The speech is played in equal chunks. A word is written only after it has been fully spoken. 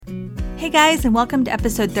Hey guys, and welcome to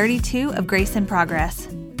episode 32 of Grace in Progress.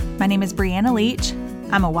 My name is Brianna Leach.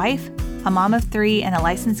 I'm a wife, a mom of 3, and a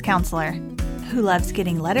licensed counselor who loves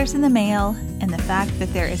getting letters in the mail and the fact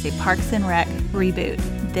that there is a Parks and Rec reboot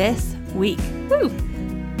this week. Woo!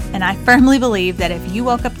 And I firmly believe that if you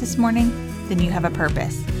woke up this morning, then you have a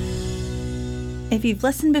purpose. If you've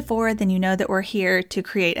listened before, then you know that we're here to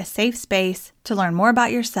create a safe space to learn more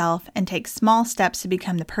about yourself and take small steps to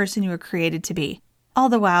become the person you were created to be, all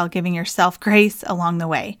the while giving yourself grace along the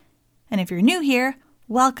way. And if you're new here,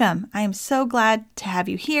 welcome. I am so glad to have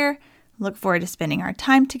you here. Look forward to spending our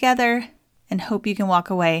time together and hope you can walk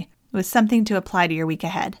away with something to apply to your week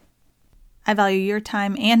ahead. I value your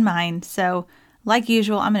time and mine, so like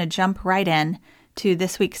usual, I'm going to jump right in to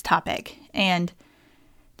this week's topic. And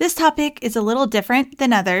this topic is a little different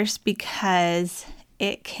than others because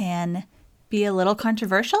it can be a little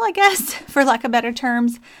controversial, I guess, for lack of better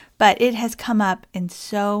terms, but it has come up in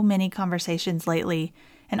so many conversations lately,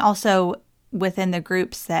 and also within the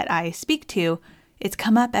groups that I speak to, it's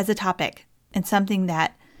come up as a topic and something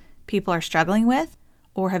that people are struggling with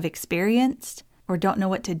or have experienced or don't know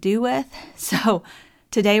what to do with. So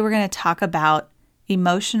today we're going to talk about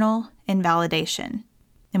emotional invalidation.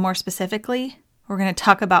 And more specifically, we're going to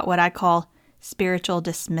talk about what I call spiritual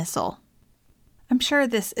dismissal. I'm sure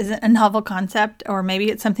this isn't a novel concept, or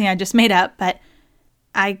maybe it's something I just made up, but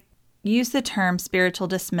I use the term spiritual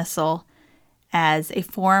dismissal as a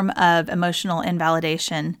form of emotional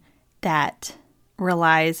invalidation that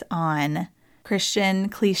relies on Christian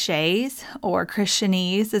cliches or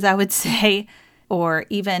Christianese, as I would say, or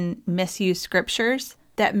even misused scriptures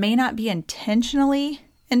that may not be intentionally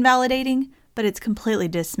invalidating, but it's completely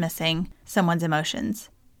dismissing someone's emotions.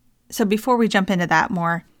 So before we jump into that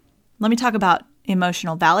more, let me talk about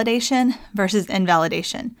emotional validation versus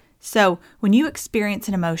invalidation. So when you experience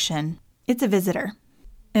an emotion, it's a visitor.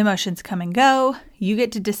 Emotions come and go. You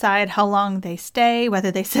get to decide how long they stay, whether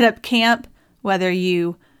they set up camp, whether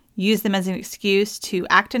you use them as an excuse to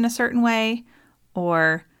act in a certain way,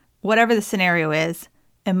 or whatever the scenario is.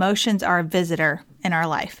 Emotions are a visitor in our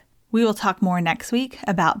life. We will talk more next week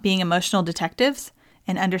about being emotional detectives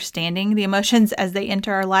and understanding the emotions as they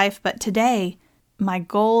enter our life. But today, my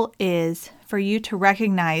goal is for you to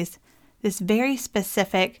recognize this very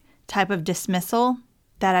specific type of dismissal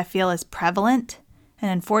that I feel is prevalent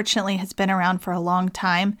and unfortunately has been around for a long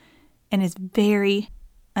time and is very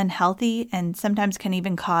unhealthy and sometimes can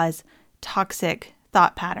even cause toxic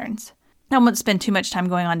thought patterns. I won't spend too much time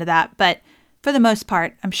going on to that, but for the most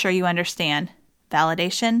part, I'm sure you understand.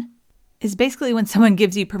 Validation is basically when someone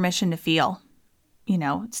gives you permission to feel. You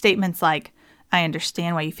know, statements like, I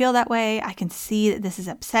understand why you feel that way. I can see that this is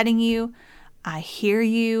upsetting you. I hear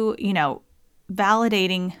you,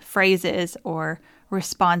 validating phrases or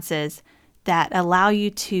responses that allow you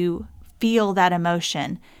to feel that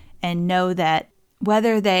emotion and know that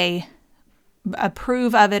whether they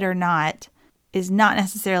approve of it or not is not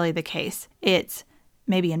necessarily the case. It's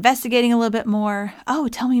maybe investigating a little bit more. Oh,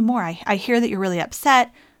 tell me more. I hear that you're really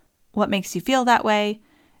upset. What makes you feel that way?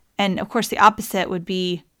 And of course, the opposite would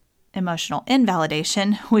be emotional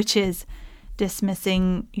invalidation, which is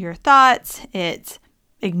dismissing your thoughts. It's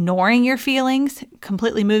ignoring your feelings,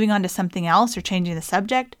 completely moving on to something else or changing the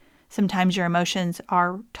subject. Sometimes your emotions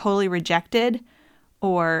are totally rejected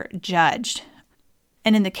or judged.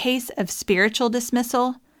 And in the case of spiritual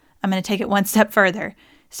dismissal, I'm going to take it one step further.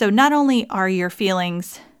 So not only are your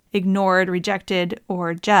feelings ignored, rejected,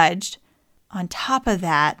 or judged, on top of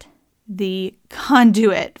that, the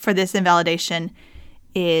conduit for this invalidation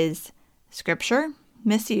is scripture,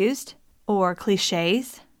 misused, or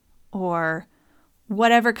cliches, or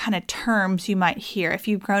whatever kind of terms you might hear. If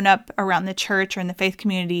you've grown up around the church or in the faith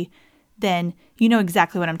community, then you know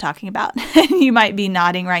exactly what I'm talking about. You might be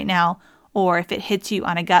nodding right now, or if it hits you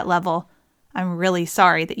on a gut level, I'm really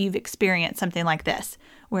sorry that you've experienced something like this,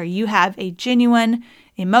 where you have a genuine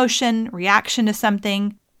emotion, reaction to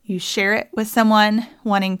something, you share it with someone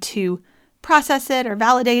wanting to process it or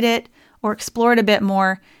validate it or explore it a bit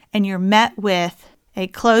more, and you're met with a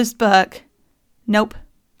closed book. Nope,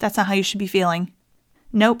 that's not how you should be feeling.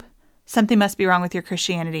 Nope, something must be wrong with your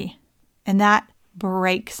Christianity. And that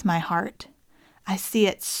breaks my heart. I see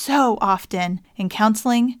it so often in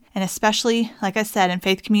counseling, and especially, like I said, in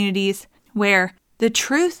faith communities where the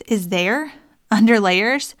truth is there under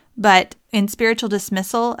layers, but in spiritual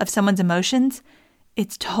dismissal of someone's emotions,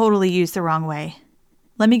 it's totally used the wrong way.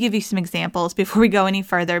 Let me give you some examples before we go any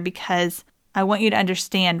further because I want you to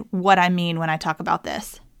understand what I mean when I talk about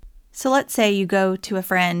this. So let's say you go to a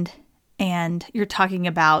friend and you're talking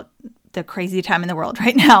about the crazy time in the world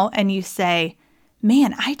right now, and you say,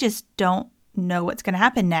 man, I just don't know what's going to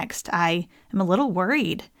happen next. I am a little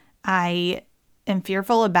worried. I am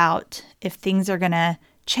fearful about if things are going to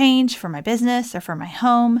change for my business or for my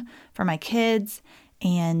home, for my kids,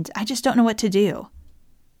 and I just don't know what to do.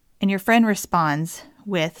 And your friend responds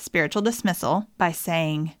with spiritual dismissal by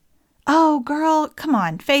saying, "Oh, girl, come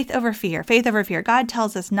on, faith over fear, faith over fear. God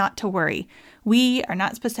tells us not to worry. We are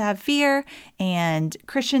not supposed to have fear, and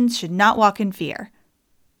Christians should not walk in fear."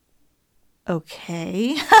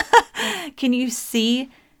 Okay. Can you see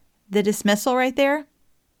the dismissal right there?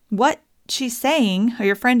 What she's saying, or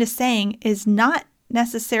your friend is saying, is not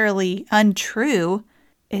necessarily untrue.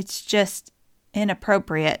 It's just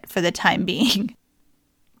inappropriate for the time being.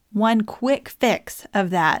 One quick fix of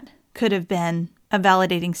that could have been a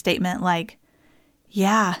validating statement like,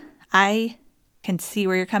 "Yeah, I can see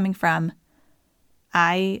where you're coming from.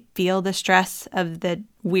 I feel the stress of the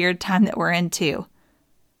weird time that we're in too."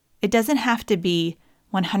 It doesn't have to be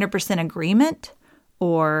 100% agreement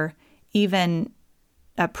or even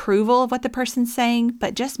approval of what the person's saying,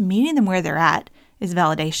 but just meeting them where they're at is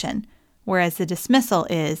validation. Whereas the dismissal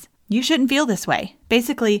is, "You shouldn't feel this way."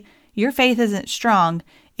 Basically, your faith isn't strong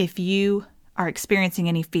if you are experiencing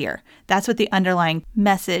any fear. That's what the underlying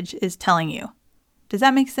message is telling you. Does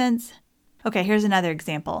that make sense? Okay, here's another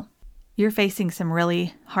example. You're facing some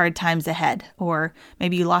really hard times ahead, or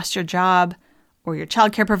maybe you lost your job, or your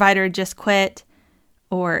childcare provider just quit,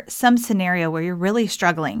 or some scenario where you're really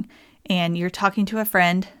struggling and you're talking to a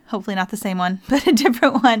friend, hopefully not the same one, but a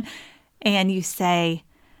different one, and you say,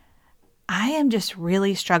 "I am just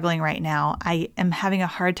really struggling right now. I am having a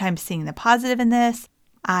hard time seeing the positive in this.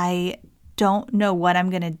 I don't know what I'm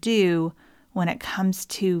going to do when it comes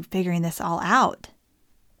to figuring this all out."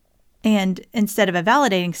 And instead of a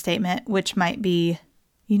validating statement, which might be,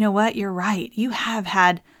 "You know what? You're right. You have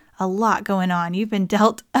had a lot going on. You've been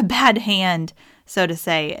dealt a bad hand, so to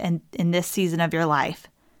say, in this season of your life."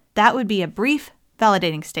 That would be a brief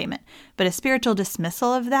validating statement. But a spiritual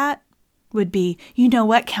dismissal of that would be, "You know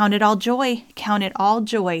what? Count it all joy. Count it all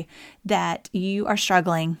joy that you are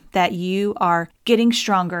struggling, that you are getting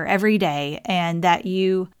stronger every day, and that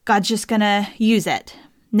God's just going to use it."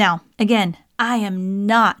 Now, again, I am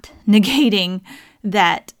not negating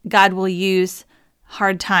that God will use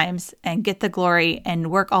hard times and get the glory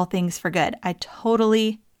and work all things for good. I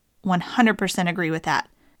totally 100% agree with that.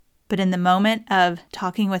 But in the moment of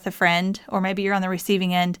talking with a friend, or maybe you're on the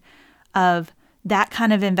receiving end of that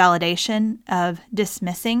kind of invalidation, of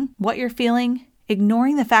dismissing what you're feeling,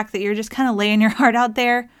 ignoring the fact that you're just kind of laying your heart out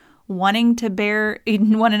there, wanting to bear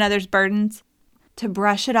one another's burdens, to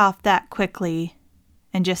brush it off that quickly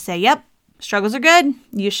and just say, "Yep, struggles are good.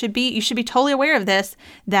 You should be totally aware of this,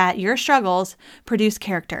 that your struggles produce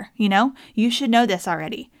character. You should know this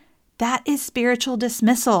already." That is spiritual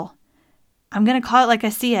dismissal. I'm going to call it like I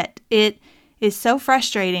see it. It is so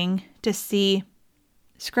frustrating to see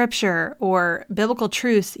scripture or biblical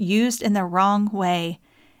truths used in the wrong way,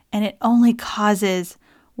 and it only causes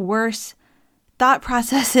worse thought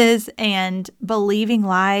processes and believing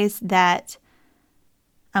lies that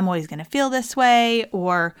I'm always going to feel this way,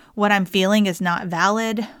 or what I'm feeling is not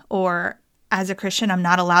valid, or as a Christian, I'm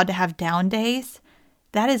not allowed to have down days.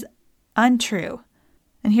 That is untrue.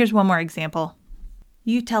 And here's one more example.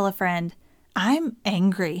 You tell a friend, "I'm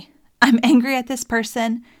angry. I'm angry at this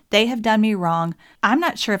person. They have done me wrong. I'm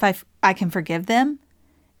not sure if I can forgive them,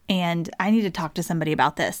 and I need to talk to somebody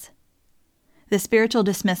about this." The spiritual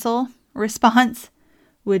dismissal response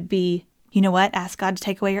would be, "You know what? Ask God to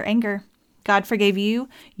take away your anger. God forgave you.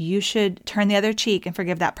 You should turn the other cheek and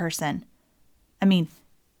forgive that person." I mean,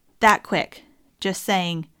 that quick. Just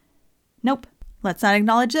saying, "Nope, let's not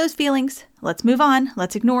acknowledge those feelings. Let's move on.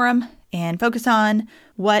 Let's ignore them and focus on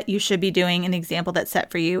what you should be doing in the example that's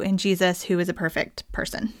set for you in Jesus, who is a perfect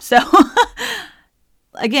person." So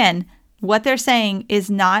again, what they're saying is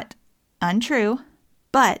not untrue,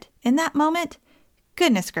 but in that moment,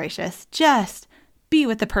 goodness gracious, just be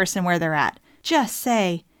with the person where they're at. Just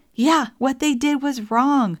say, "Yeah, what they did was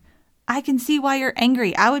wrong. I can see why you're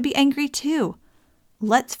angry. I would be angry too.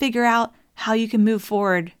 Let's figure out how you can move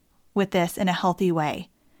forward with this in a healthy way,"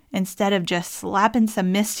 instead of just slapping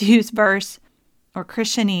some misused verse or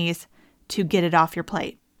Christianese to get it off your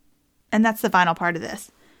plate. And that's the final part of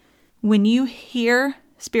this. When you hear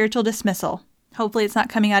spiritual dismissal, hopefully it's not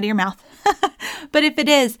coming out of your mouth, but if it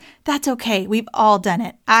is, that's okay. We've all done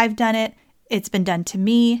it. I've done it. It's been done to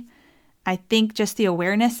me. I think just the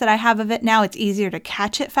awareness that I have of it now, it's easier to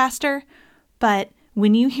catch it faster. But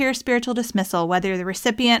when you hear spiritual dismissal, whether you're the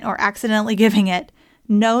recipient or accidentally giving it,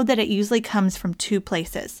 know that it usually comes from two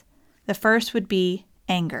places. The first would be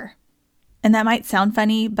anger. And that might sound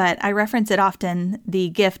funny, but I reference it often, the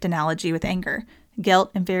gift analogy with anger: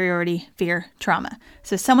 guilt, inferiority, fear, trauma.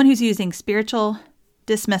 So someone who's using spiritual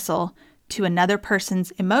dismissal to another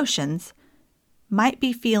person's emotions might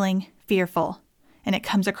be feeling fearful. And it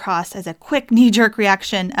comes across as a quick knee-jerk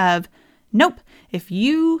reaction of, nope, if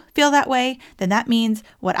you feel that way, then that means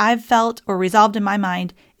what I've felt or resolved in my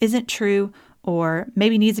mind isn't true, or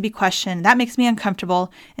maybe needs to be questioned. That makes me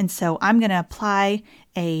uncomfortable. And so I'm going to apply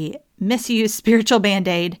a misused spiritual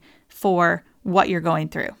band-aid for what you're going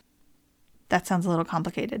through. That sounds a little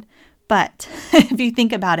complicated. But if you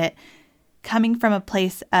think about it, coming from a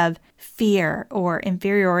place of fear or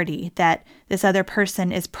inferiority that this other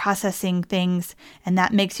person is processing things and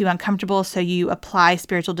that makes you uncomfortable, so you apply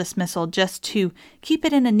spiritual dismissal just to keep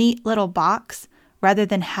it in a neat little box rather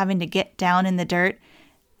than having to get down in the dirt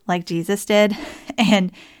like Jesus did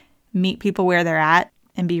and meet people where they're at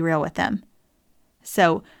and be real with them.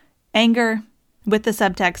 So anger with the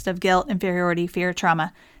subtext of guilt, inferiority, fear,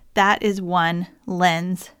 trauma, that is one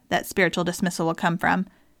lens that spiritual dismissal will come from.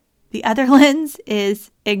 The other lens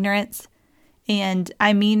is ignorance. And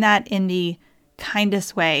I mean that in the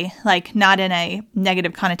kindest way, like not in a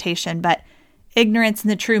negative connotation, but ignorance in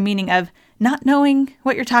the true meaning of not knowing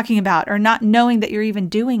what you're talking about or not knowing that you're even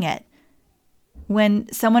doing it.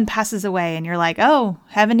 When someone passes away and you're like, oh,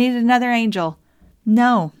 heaven needed another angel.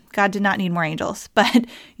 No, God did not need more angels, but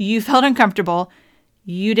you felt uncomfortable.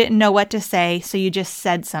 You didn't know what to say, so you just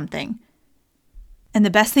said something. And the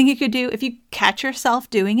best thing you could do, if you catch yourself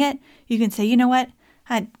doing it, you can say, you know what?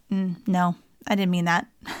 No, I didn't mean that.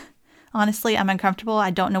 Honestly, I'm uncomfortable. I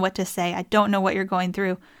don't know what to say. I don't know what you're going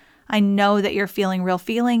through. I know that you're feeling real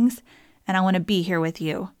feelings, and I want to be here with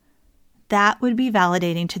you. That would be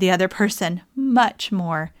validating to the other person much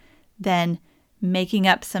more than making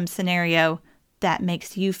up some scenario that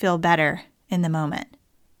makes you feel better in the moment.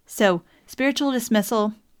 So spiritual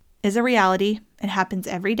dismissal is a reality. It happens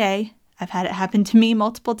every day. I've had it happen to me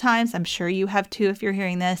multiple times. I'm sure you have too if you're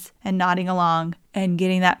hearing this and nodding along and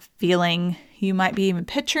getting that feeling. You might be even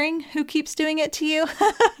picturing who keeps doing it to you.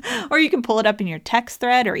 Or you can pull it up in your text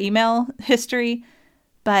thread or email history.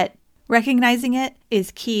 But recognizing it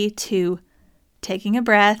is key to taking a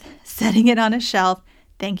breath, setting it on a shelf.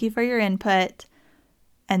 Thank you for your input.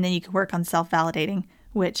 And then you can work on self-validating,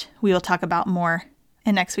 which we will talk about more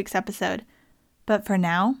in next week's episode. But for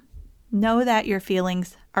now, know that your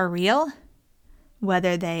feelings are real,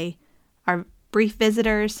 whether they are brief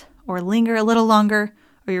visitors or linger a little longer,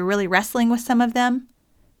 or you're really wrestling with some of them.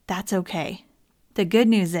 That's okay. The good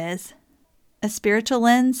news is a spiritual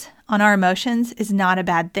lens on our emotions is not a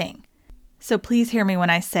bad thing. So please hear me when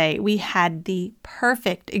I say we had the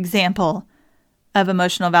perfect example of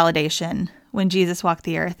emotional validation when Jesus walked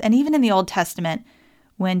the earth, and even in the Old Testament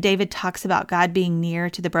when David talks about God being near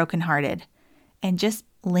to the brokenhearted and just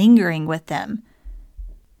lingering with them.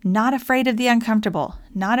 Not afraid of the uncomfortable,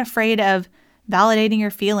 not afraid of validating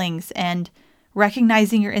your feelings and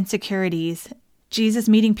recognizing your insecurities. Jesus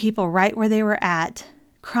meeting people right where they were at,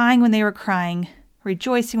 crying when they were crying,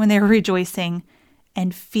 rejoicing when they were rejoicing,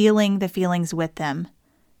 and feeling the feelings with them.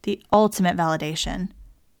 The ultimate validation.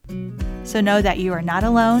 So know that you are not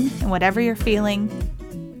alone in whatever you're feeling.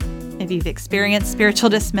 If you've experienced spiritual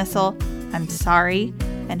dismissal, I'm sorry,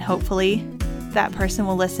 and hopefully that person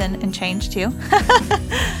will listen and change too.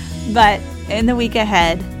 But in the week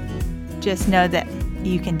ahead, just know that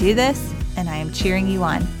you can do this, and I am cheering you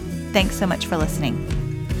on. Thanks so much for listening.